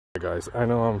Hey guys, I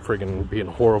know I'm freaking being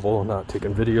horrible, not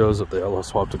taking videos of the LS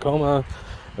Swap Tacoma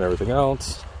and everything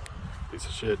else. Piece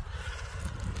of shit.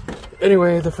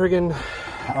 Anyway, the friggin'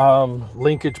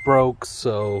 linkage broke,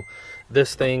 so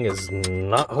this thing is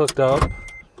not hooked up.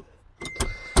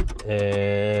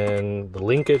 And the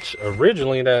linkage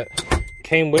originally that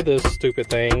came with this stupid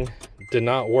thing did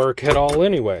not work at all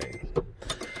anyway.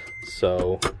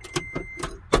 So,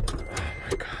 oh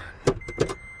my god.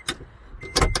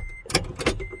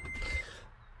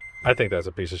 I think that's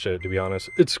a piece of shit, to be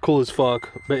honest. It's cool as fuck.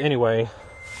 But anyway,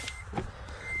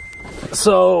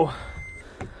 so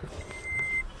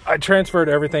I transferred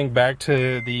everything back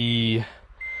to the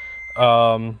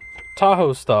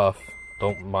Tahoe stuff.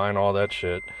 Don't mind all that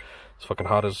shit. It's fucking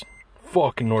hot as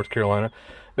fuck in North Carolina.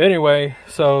 But anyway,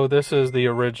 so this is the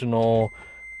original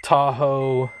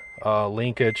Tahoe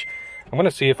linkage. I'm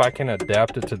gonna see if I can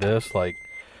adapt it to this, like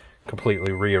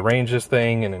completely rearrange this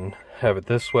thing and then have it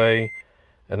this way,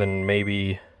 and then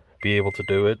maybe be able to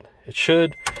do it. It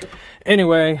should.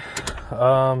 Anyway,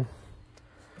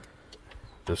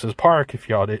 this is Park, if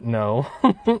y'all didn't know.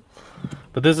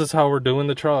 But this is how we're doing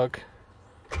the truck.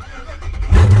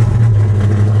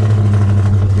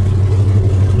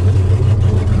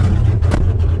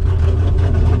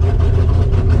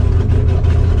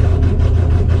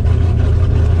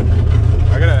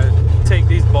 I gotta take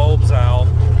these bulbs out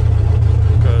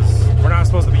because we're not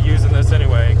supposed to be using this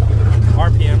anyway.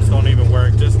 RPMs don't even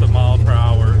work, just the mile per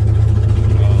hour.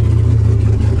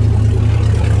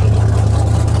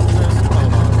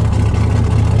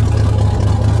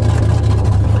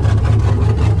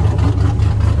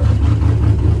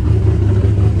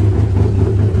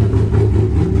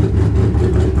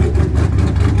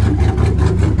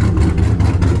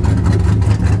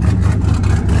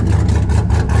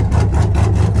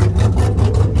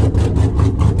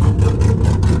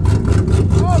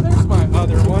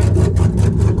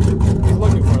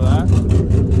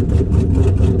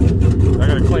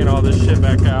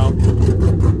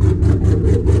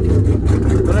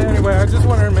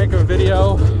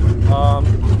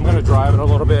 I'm gonna drive it a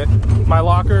little bit. My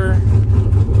locker, I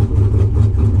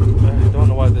don't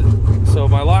know why so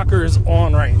my locker is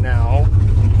on right now.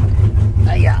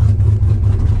 Yeah.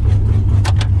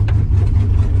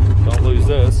 Don't lose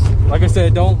this. Like I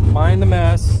said, don't mind the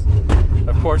mess.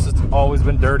 Of course, it's always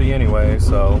been dirty anyway,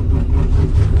 so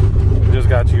we just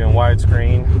got you in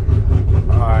widescreen.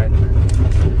 Alright.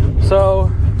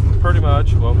 So pretty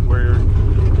much what we're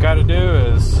gotta do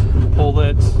is pull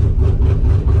it.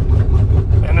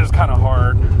 And it's kind of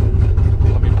hard.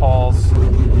 Let me pause.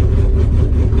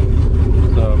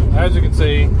 So, as you can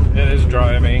see, it is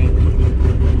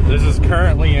driving. This is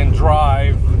currently in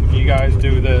drive. If you guys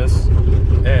do this,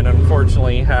 and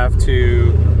unfortunately have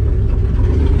to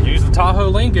use the Tahoe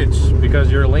linkage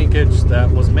because your linkage that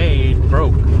was made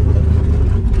broke.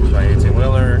 My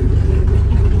 18-wheeler.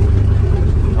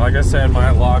 Like I said,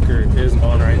 my locker is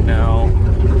on right now.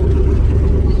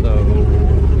 So,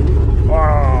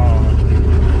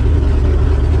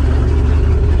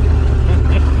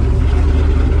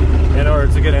 in order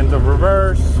to get into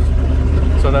reverse,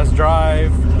 so that's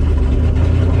drive,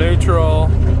 neutral,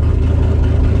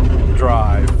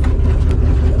 drive.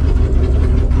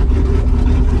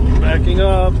 Backing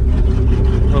up.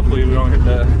 Hopefully we don't hit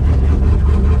that.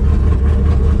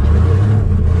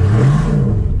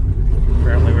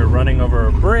 Apparently we're running over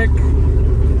a brick.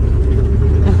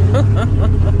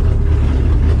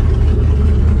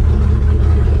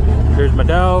 Here's my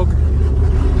dog.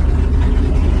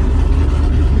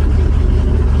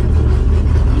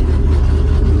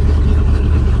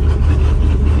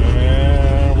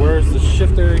 And where's the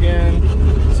shifter again?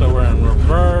 So we're in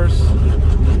reverse,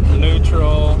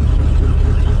 neutral,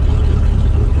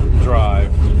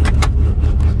 drive.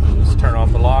 Let's turn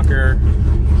off the locker.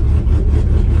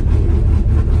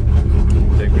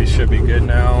 I think we should be good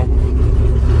now.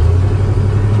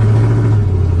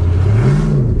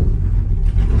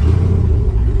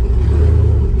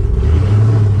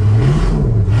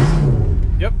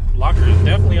 Yep, locker is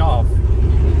definitely off.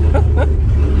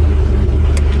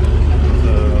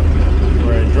 So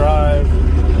we're in drive,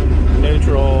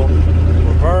 neutral,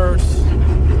 reverse.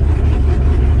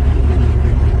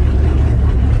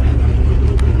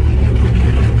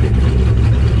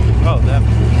 Oh, that.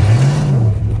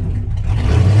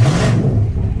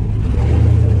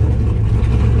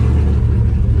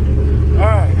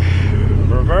 Alright,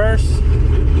 reverse,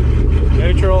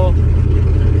 neutral,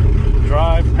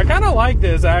 drive. I kind of like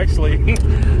this actually.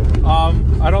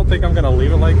 I don't think I'm gonna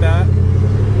leave it like that.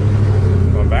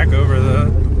 Going back over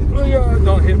the, oh yeah,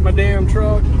 don't hit my damn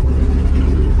truck.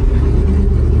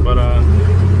 But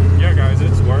yeah guys,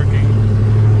 it's working.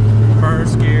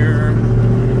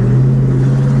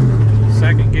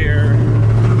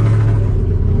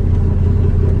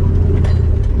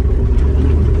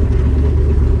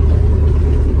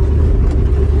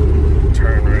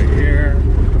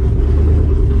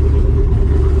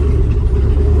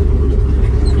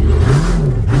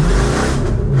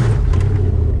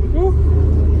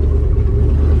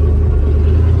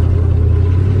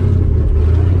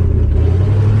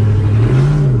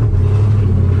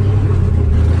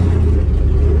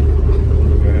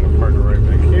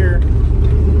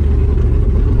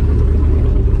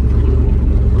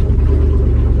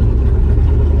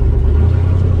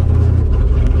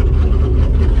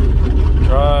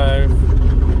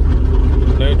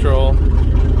 neutral,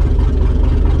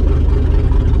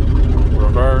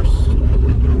 reverse.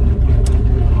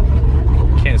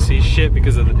 Can't see shit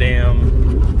because of the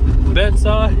damn bed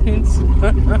signs.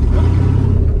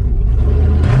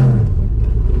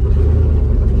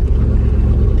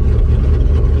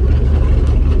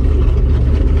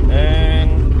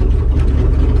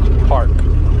 And park.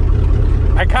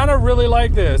 I kind of really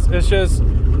like this. It's just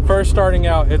first starting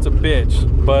out, it's a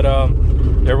bitch, but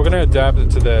yeah, we're gonna adapt it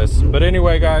to this. But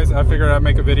anyway, guys, I figured I'd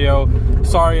make a video.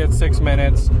 Sorry it's 6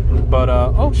 minutes, but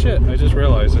oh shit, I just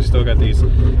realized I still got these.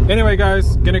 Anyway,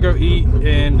 guys, gonna go eat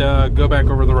and go back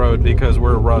over the road because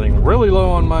we're running really low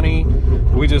on money.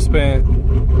 We just spent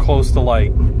close to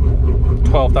like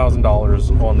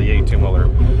 $12,000 on the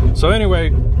 18-wheeler. So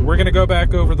anyway, we're gonna go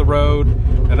back over the road,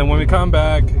 and then when we come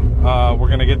back, we're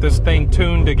gonna get this thing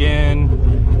tuned again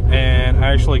and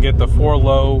actually get the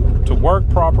 4-low to work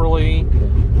properly,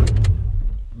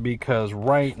 because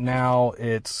right now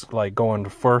it's like going to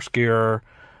first gear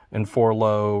and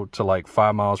 4-low to like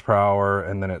 5 miles per hour,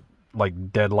 and then it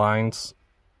like deadlines,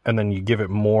 and then you give it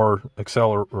more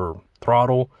accelerator or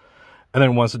throttle, and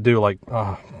then it wants to do like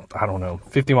I don't know,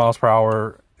 50 miles per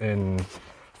hour in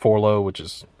 4-low, which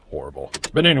is horrible.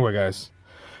 But anyway, guys,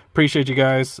 appreciate you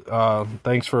guys.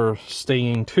 Thanks for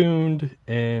staying tuned,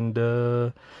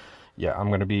 and yeah,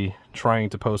 I'm gonna be trying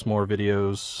to post more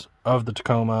videos of the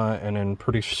Tacoma, and then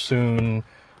pretty soon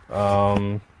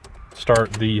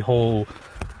start the whole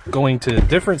going to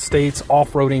different states,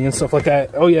 off-roading and stuff like that.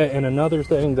 Oh yeah, and another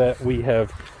thing that we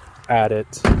have added,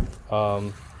 it's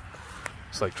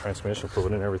like transmission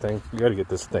fluid and everything. You got to get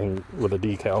this thing with a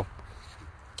decal.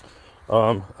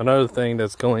 Another thing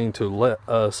that's going to let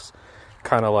us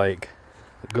kind of like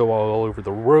go all over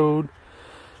the road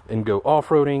and go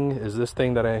off-roading is this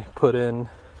thing that I put in.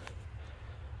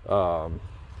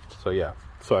 So yeah,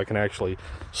 so I can actually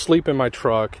sleep in my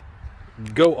truck,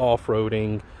 go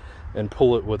off-roading, and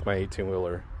pull it with my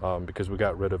 18-wheeler, because we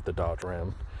got rid of the Dodge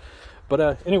Ram.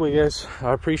 But anyway, guys,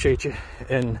 I appreciate you,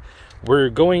 and we're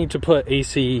going to put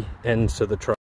AC into the truck.